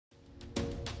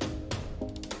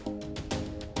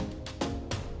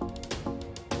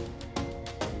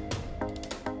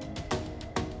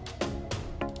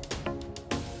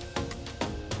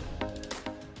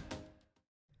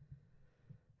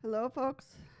Hello, folks.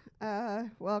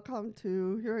 Welcome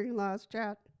to Hearing Loss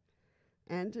Chat.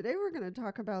 And today we're going to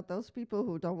talk about those people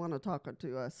who don't want to talk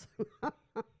to us.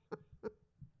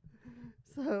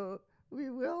 So we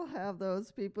will have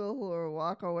those people who will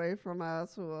walk away from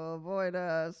us, who will avoid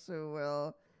us, who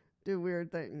will do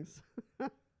weird things.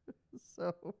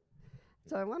 so,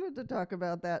 so I wanted to talk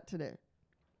about that today.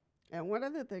 And one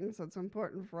of the things that's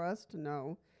important for us to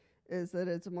know is that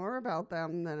it's more about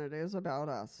them than it is about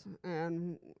us.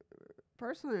 And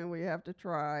personally, we have to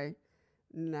try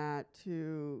not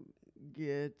to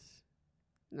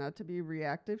be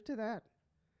reactive to that,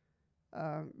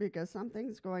 because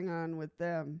something's going on with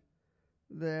them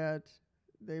that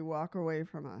they walk away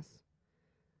from us.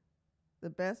 The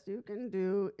best you can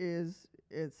do is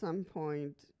at some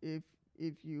point, if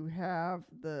you have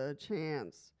the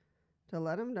chance to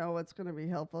let them know what's going to be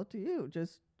helpful to you,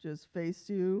 just face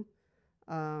you,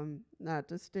 not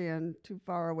to stand too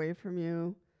far away from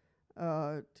you,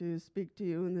 to speak to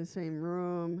you in the same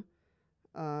room,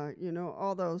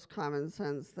 all those common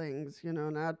sense things,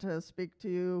 not to speak to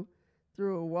you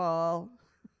through a wall.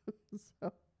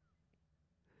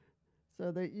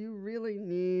 so that you really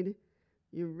need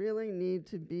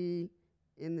to be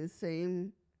in the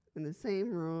same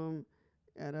room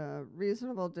at a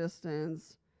reasonable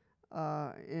distance,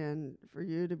 and for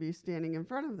you to be standing in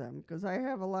front of them. Because I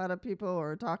have a lot of people who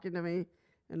are talking to me,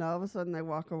 and all of a sudden they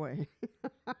walk away.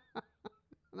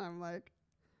 And I'm like,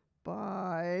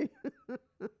 bye.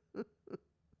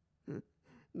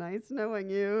 Nice knowing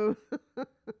you.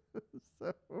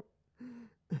 So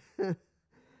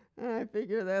I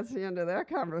figure that's the end of that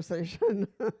conversation.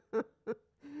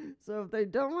 So if they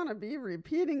don't want to be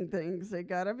repeating things, they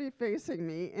got to be facing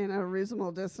me in a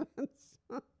reasonable distance.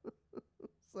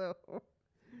 So,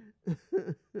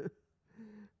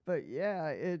 but yeah,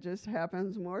 it just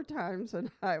happens more times than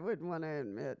I would want to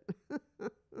admit.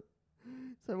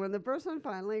 So when the person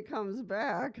finally comes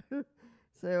back,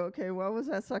 say, okay, what was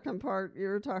that second part you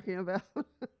were talking about?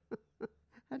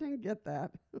 I didn't get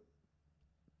that.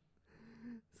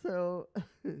 So,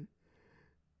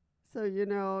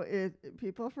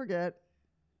 people forget.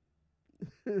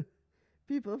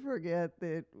 People forget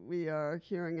that we are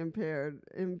hearing impaired,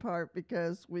 in part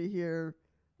because we hear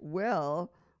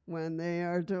well when they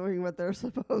are doing what they're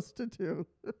supposed to do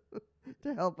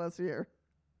to help us hear.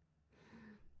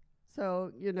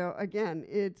 So, again,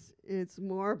 it's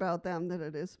more about them than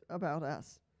it is about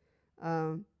us.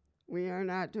 We are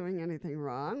not doing anything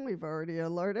wrong. We've already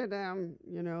alerted them,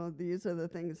 these are the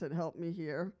things that help me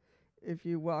hear. If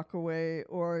you walk away,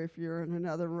 or if you're in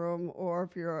another room, or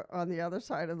if you're on the other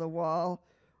side of the wall,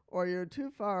 or you're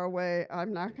too far away,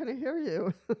 I'm not going to hear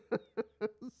you.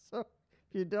 So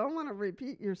if you don't want to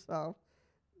repeat yourself,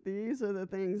 these are the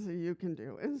things that you can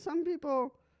do. And some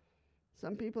people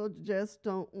just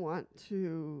don't want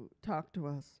to talk to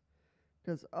us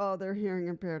because, they're hearing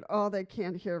impaired. They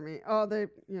can't hear me. And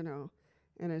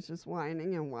it's just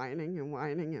whining and whining and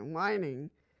whining and whining.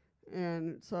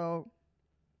 And so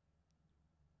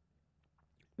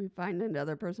we find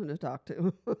another person to talk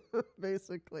to,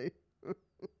 basically.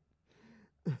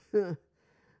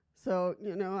 So,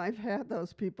 I've had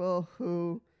those people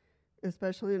who,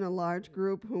 especially in a large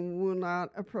group, who will not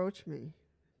approach me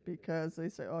because they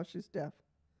say, she's deaf.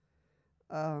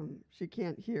 She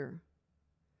can't hear.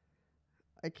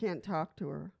 I can't talk to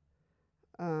her.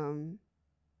 I'll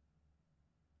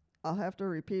have to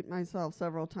repeat myself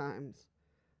several times.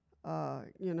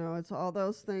 It's all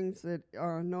those things that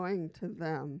are annoying to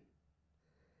them.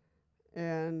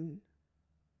 And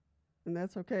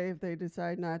that's okay if they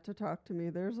decide not to talk to me.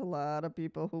 There's a lot of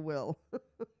people who will,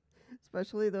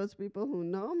 especially those people who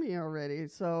know me already.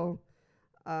 So,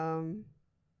 I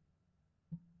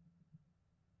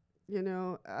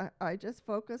just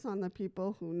focus on the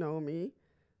people who know me,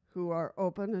 who are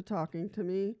open to talking to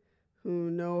me,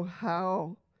 who know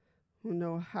how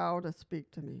to speak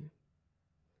to me.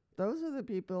 Those are the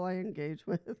people I engage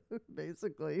with,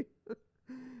 basically,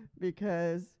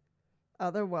 because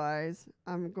otherwise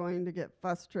I'm going to get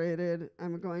frustrated.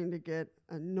 I'm going to get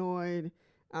annoyed.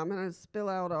 I'm going to spill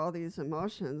out all these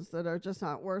emotions that are just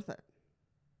not worth it.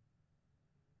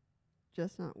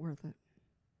 Just not worth it.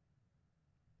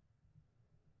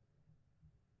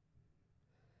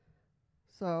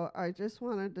 So I just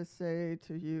wanted to say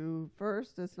to you,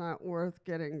 first, it's not worth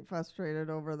getting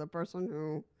frustrated over the person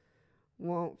who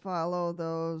won't follow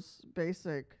those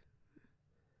basic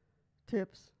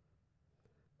tips.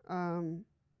 And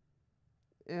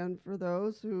for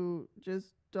those who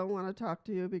just don't want to talk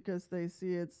to you because they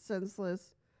see it's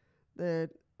senseless,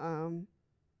 that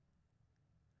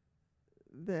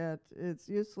it's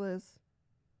useless,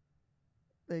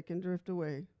 they can drift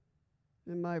away.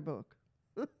 in my book.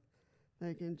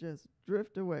 They can just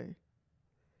drift away.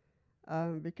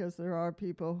 Because there are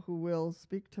people who will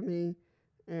speak to me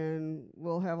and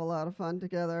we'll have a lot of fun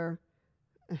together.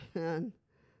 And,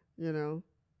 you know,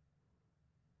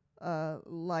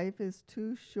 life is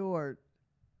too short,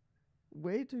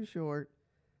 way too short,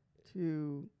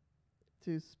 to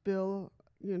spill,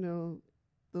 you know,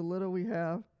 the little we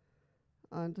have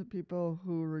onto people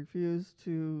who refuse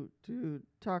to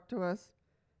talk to us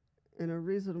in a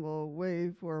reasonable way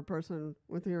for a person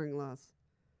with hearing loss.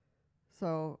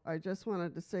 So I just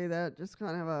wanted to say that, just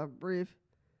kind of a brief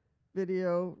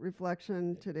video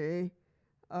reflection today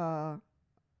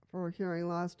for Hearing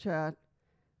Loss Chat.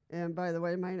 And by the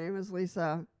way, my name is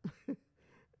Lisa,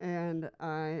 and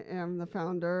I am the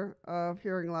founder of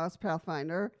Hearing Loss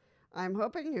Pathfinder. I'm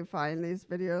hoping you find these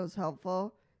videos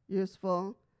helpful,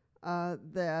 useful,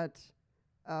 that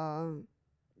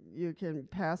you can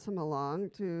pass them along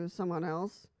to someone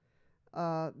else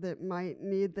that might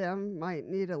need them, might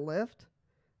need a lift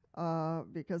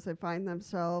because they find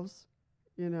themselves,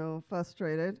 you know,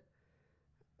 frustrated.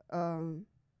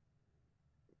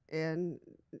 And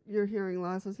your hearing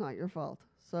loss is not your fault.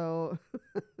 So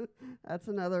that's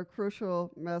another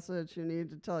crucial message you need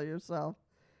to tell yourself.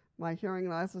 My hearing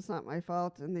loss is not my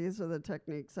fault, and these are the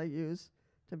techniques I use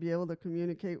to be able to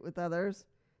communicate with others,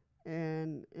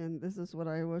 and this is what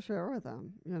I will share with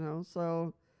them, you know.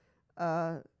 So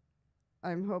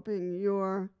I'm hoping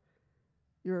your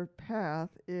path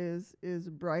is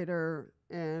brighter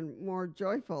and more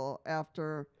joyful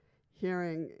after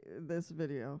hearing this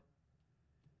video.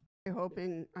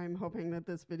 I'm hoping that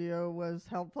this video was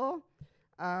helpful.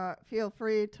 Feel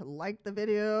free to like the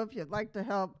video if you'd like to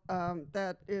help.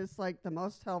 That is like the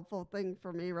most helpful thing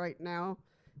for me right now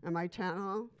on my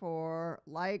channel, for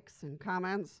likes and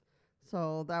comments.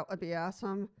 So that would be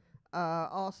awesome.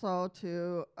 Also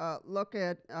to look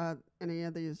at any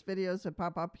of these videos that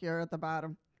pop up here at the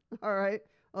bottom. All right.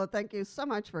 Well, thank you so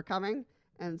much for coming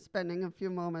and spending a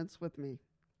few moments with me.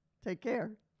 Take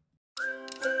care.